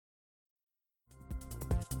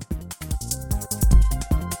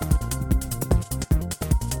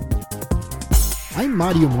I'm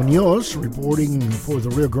Mario Munoz, reporting for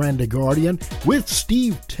the Rio Grande Guardian with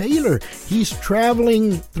Steve Taylor. He's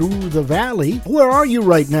traveling through the valley. Where are you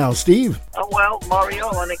right now, Steve? Oh, well, Mario,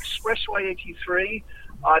 on Expressway 83.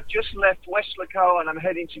 I've just left Weslaco and I'm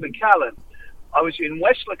heading to McAllen. I was in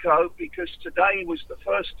Weslaco because today was the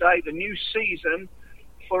first day, the new season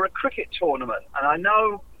for a cricket tournament. And I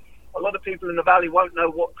know a lot of people in the valley won't know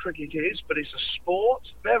what cricket is, but it's a sport,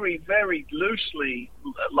 very, very loosely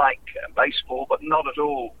like baseball, but not at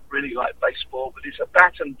all really like baseball. But it's a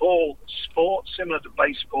bat and ball sport, similar to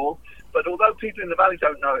baseball. But although people in the valley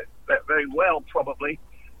don't know it very well, probably,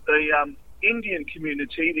 the Indian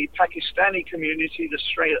community, the Pakistani community, the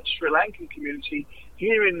Sri Lankan community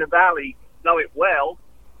here in the valley know it well.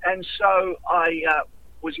 And so I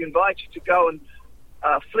was invited to go and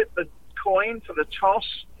flip the coin for the toss,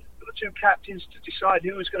 for the two captains to decide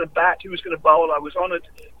who was going to bat, who was going to bowl. I was honoured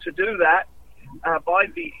to do that by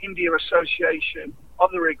the India Association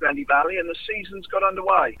of the Rio Grande Valley, and the season's got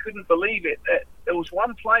underway. Couldn't believe it. There was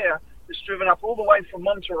one player that's driven up all the way from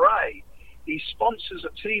Monterrey. He sponsors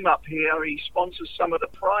a team up here. He sponsors some of the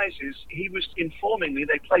prizes. He was informing me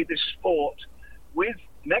they play this sport with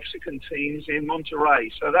Mexican teams in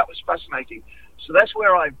Monterrey. So that was fascinating. So that's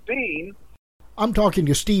where I've been. I'm talking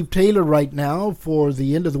to Steve Taylor right now for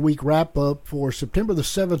the end of the week wrap-up for September the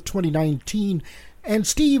 7th, 2019. And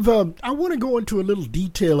Steve, I want to go into a little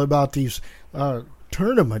detail about these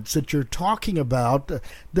tournaments that you're talking about.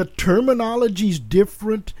 The terminology's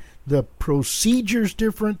different, the procedure's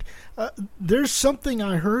different. There's something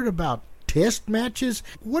I heard about test matches.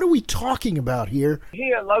 What are we talking about here?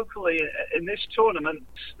 Here locally in this tournament,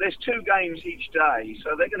 there's 2 games each day.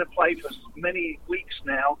 So they're going to play for many weeks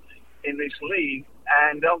now in this league,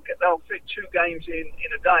 and they'll fit 2 games in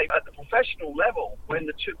a day. At the professional level, when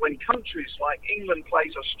countries like England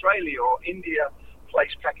plays Australia or India plays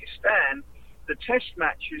Pakistan, the test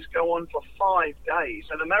matches go on for 5 days.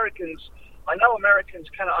 And I know Americans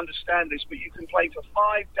cannot understand this, but you can play for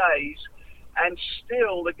 5 days and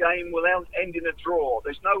still the game will end in a draw.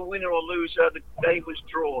 There's no winner or loser. The game was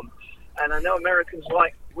drawn. And I know Americans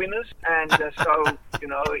like winners, and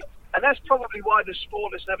and that's probably why the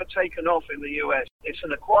sport has never taken off in the US. It's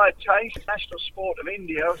an acquired taste, national sport of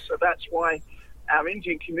India, so that's why our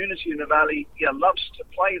Indian community in the valley loves to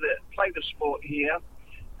play the sport here.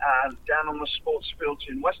 Down on the sports fields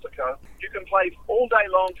in Weslaco, you can play all day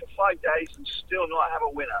long for 5 days and still not have a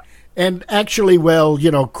winner. And actually,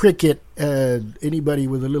 cricket, anybody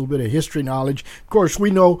with a little bit of history knowledge, of course, we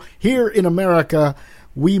know here in America,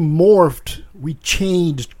 we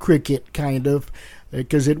changed cricket kind of,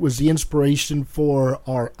 because it was the inspiration for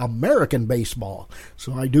our American baseball.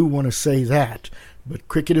 So I do want to say that. But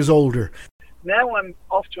cricket is older. Now I'm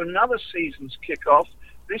off to another season's kickoff,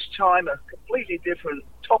 this time a completely different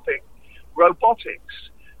topic, robotics.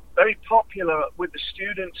 Very popular with the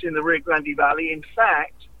students in the Rio Grande Valley. In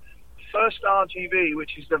fact, First RGV,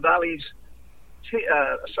 which is the Valley's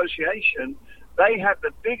association, they have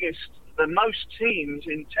the most teams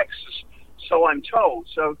in Texas, so I'm told.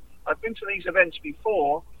 So I've been to these events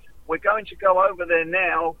before. We're going to go over there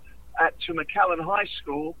now to McAllen High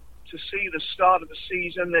School to see the start of the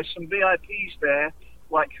season. There's some VIPs there,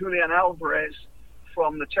 like Julian Alvarez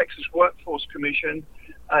from the Texas Workforce Commission.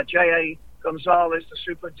 J.A. Gonzalez, the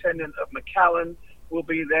superintendent of McAllen, will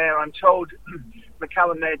be there. I'm told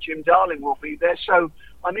McAllen Mayor Jim Darling will be there. So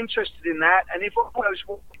I'm interested in that. And if all goes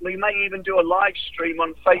well, we may even do a live stream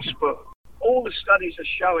on Facebook. All the studies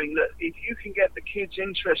are showing that if you can get the kids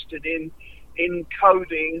interested in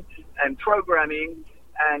coding and programming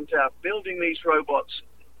and building these robots,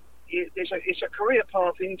 it's a career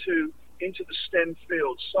path into the STEM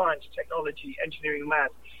fields, science, technology, engineering, math.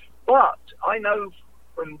 But I know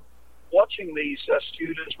from watching these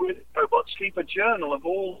students with robots keep a journal of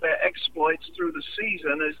all their exploits through the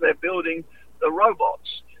season as they're building the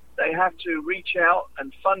robots. They have to reach out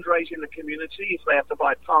and fundraise in the community if they have to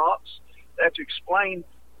buy parts. They have to explain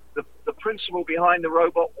the principle behind the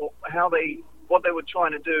robot, what they were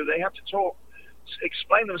trying to do. They have to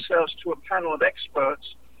explain themselves to a panel of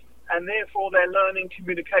experts, and therefore they're learning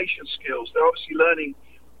communication skills. They're obviously learning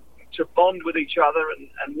to bond with each other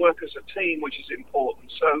and work as a team, which is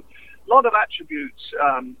important. So a lot of attributes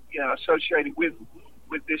associated with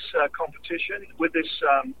this competition, with this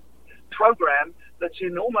program that's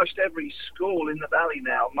in almost every school in the valley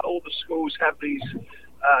now. All the schools have these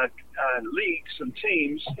leagues and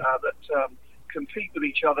teams that compete with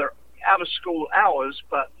each other out of school hours,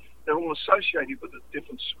 but they're all associated with the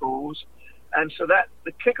different schools. And so that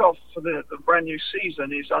the kickoff for the brand new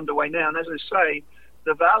season is underway now. And as I say,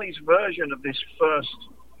 the Valley's version of this first,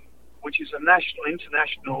 which is a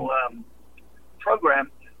international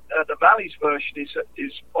program, the Valley's version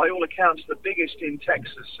is by all accounts the biggest in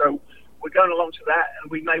Texas. So we're going along to that,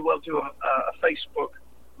 and we may well do a Facebook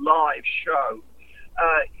live show.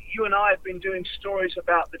 You and I have been doing stories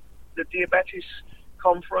about the diabetes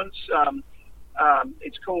conference.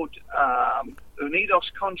 It's called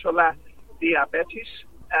Unidos contra la Diabetes.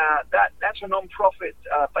 That's a non-profit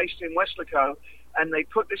based in Weslaco, and they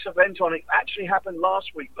put this event on. It actually happened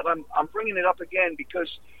last week, but I'm bringing it up again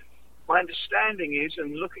because my understanding is,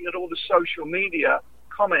 and looking at all the social media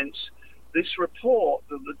comments, this report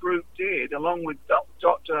that the group did, along with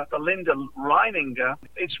Dr. Belinda Reininger,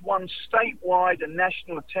 it's won statewide and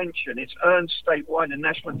national attention. It's earned statewide and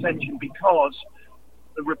national attention because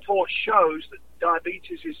the report shows that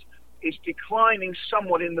diabetes is declining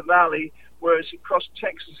somewhat in the Valley, whereas across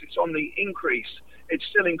Texas it's on the increase. It's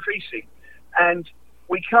still increasing. And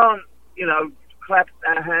we can't, clap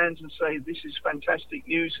our hands and say this is fantastic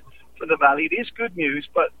news for the Valley. It is good news,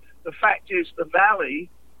 but the fact is the Valley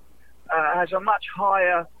has a much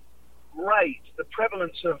higher rate. The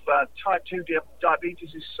prevalence of type 2 diabetes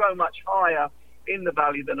is so much higher in the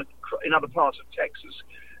Valley than in other parts of Texas.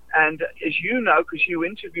 And as you know, because you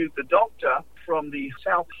interviewed the doctor from the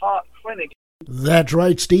South Heart Clinic. That's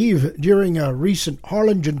right, Steve. During a recent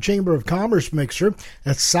Harlingen Chamber of Commerce mixer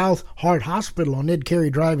at South Heart Hospital on Ed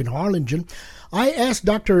Carey Drive in Harlingen, I asked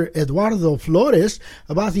Dr. Eduardo Flores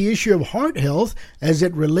about the issue of heart health as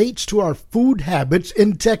it relates to our food habits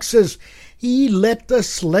in Texas. He let the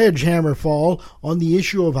sledgehammer fall on the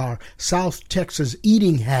issue of our South Texas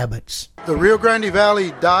eating habits. The Rio Grande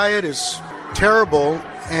Valley diet is terrible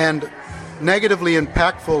and negatively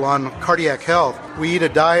impactful on cardiac health. We eat a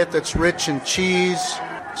diet that's rich in cheese,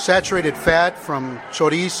 saturated fat from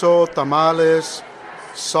chorizo, tamales,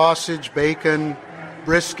 sausage, bacon,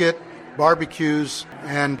 brisket, barbecues,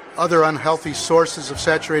 and other unhealthy sources of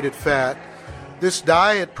saturated fat. This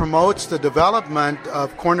diet promotes the development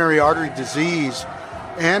of coronary artery disease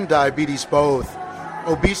and diabetes both.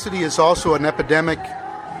 Obesity is also an epidemic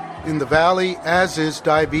in the Valley, as is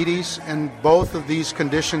diabetes, and both of these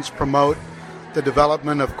conditions promote the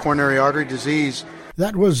development of coronary artery disease.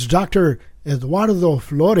 That was Dr. Eduardo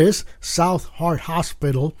Flores, South Heart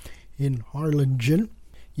Hospital in Harlingen.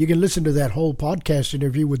 You can listen to that whole podcast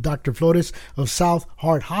interview with Dr. Flores of South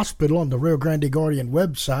Heart Hospital on the Rio Grande Guardian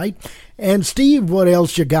website. And Steve, what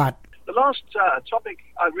else you got? The last topic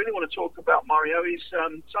I really want to talk about, Mario, is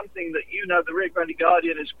something that the Rio Grande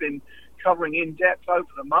Guardian has been covering in depth over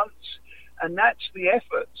the months, and that's the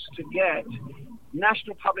efforts to get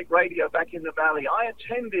National Public Radio back in the Valley. I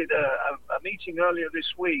attended a meeting earlier this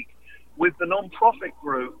week with the non-profit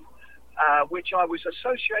group, which I was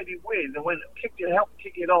associated with, and helped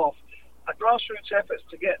kick it off, a grassroots efforts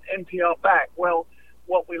to get NPR back. Well,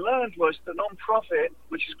 what we learned was the non-profit,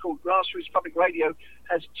 which is called Grassroots Public Radio,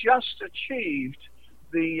 has just achieved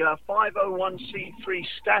the 501c3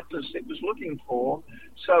 status it was looking for.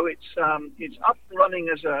 So it's up and running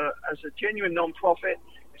as a genuine non-profit.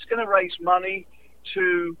 It's going to raise money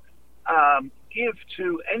to give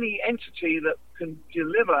to any entity that can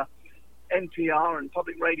deliver NPR and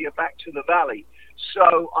public radio back to the Valley.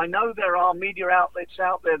 So I know there are media outlets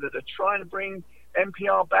out there that are trying to bring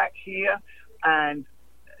NPR back here, and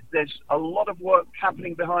there's a lot of work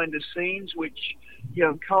happening behind the scenes, which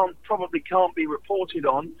probably can't be reported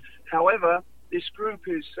on. However, this group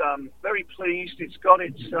is very pleased. It's got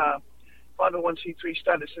its 501c3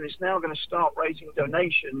 status, and it's now going to start raising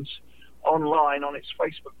donations online on its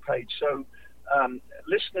Facebook page. So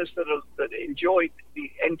listeners that enjoy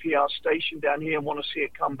the NPR station down here and want to see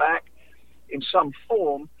it come back in some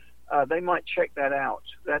form, they might check that out.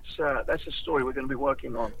 That's a story we're going to be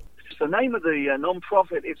working on. The name of the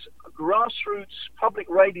non-profit, it's Grassroots Public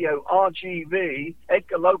Radio, RGV.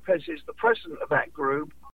 Edgar Lopez is the president of that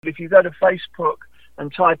group. If you go to Facebook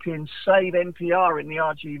and type in Save NPR in the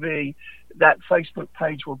RGV, that Facebook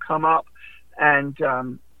page will come up, and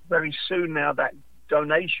very soon now that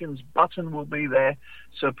donations button will be there,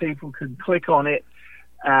 so people can click on it,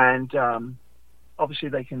 and obviously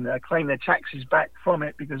they can claim their taxes back from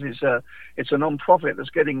it, because it's a non-profit that's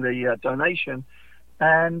getting the donation.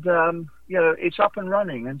 And, it's up and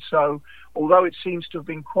running. And so, although it seems to have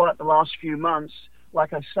been quiet the last few months,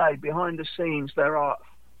 like I say, behind the scenes, there are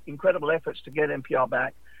incredible efforts to get NPR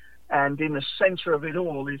back. And in the center of it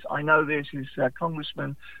all is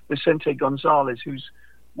Congressman Vicente Gonzalez, who's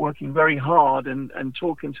working very hard and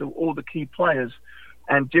talking to all the key players.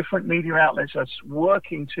 And different media outlets are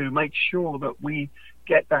working to make sure that we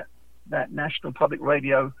get that national public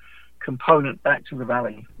radio component back to the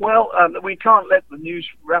Valley. Well, we can't let the news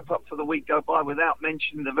wrap up for the week go by without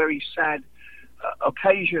mentioning the very sad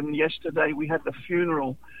occasion yesterday, we had the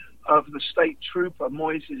funeral of the state trooper,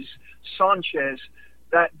 Moises Sanchez.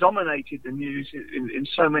 That dominated the news in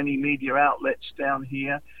so many media outlets down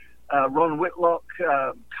here. Ron Whitlock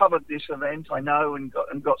covered this event, I know, and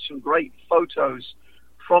got some great photos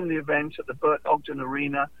from the event at the Bert Ogden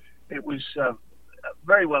Arena. It was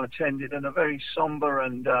very well attended and a very somber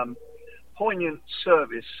and poignant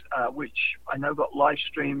service, which I know got live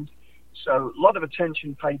streamed. So a lot of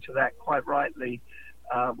attention paid to that, quite rightly,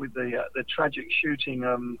 with the tragic shooting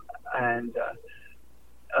of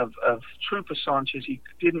Trooper Sanchez. He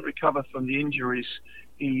didn't recover from the injuries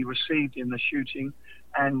he received in the shooting,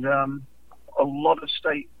 and a lot of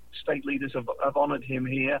state leaders have honored him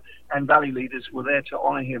here, and Valley leaders were there to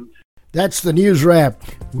honor him. That's the News Wrap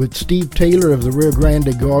with Steve Taylor of the Rio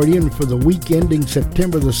Grande Guardian for the week ending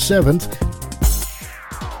September the 7th.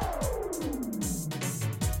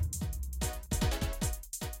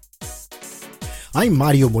 I'm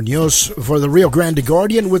Mario Munoz for the Rio Grande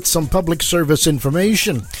Guardian with some public service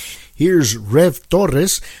information. Here's Rev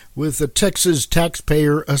Torres with the Texas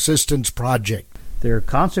Taxpayer Assistance Project. There are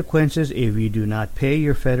consequences if you do not pay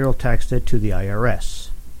your federal tax debt to the IRS.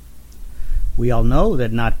 We all know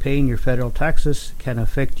that not paying your federal taxes can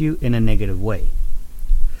affect you in a negative way.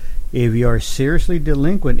 If you are seriously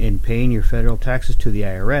delinquent in paying your federal taxes to the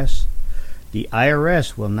IRS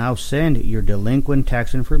will now send your delinquent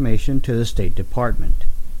tax information to the State Department.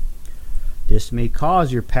 This may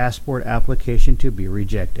cause your passport application to be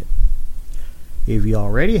rejected. If you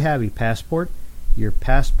already have a passport, your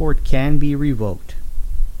passport can be revoked.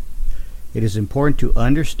 It is important to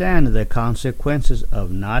understand the consequences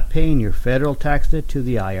of not paying your federal tax debt to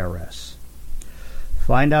the IRS.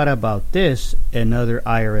 Find out about this and other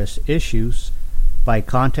IRS issues by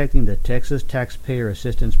contacting the Texas Taxpayer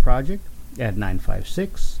Assistance Project at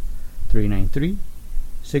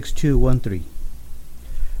 956-393-6213.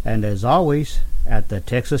 And as always, at the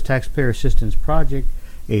Texas Taxpayer Assistance Project,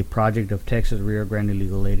 a project of Texas Rio Grande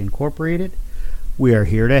Legal Aid Incorporated, we are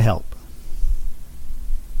here to help.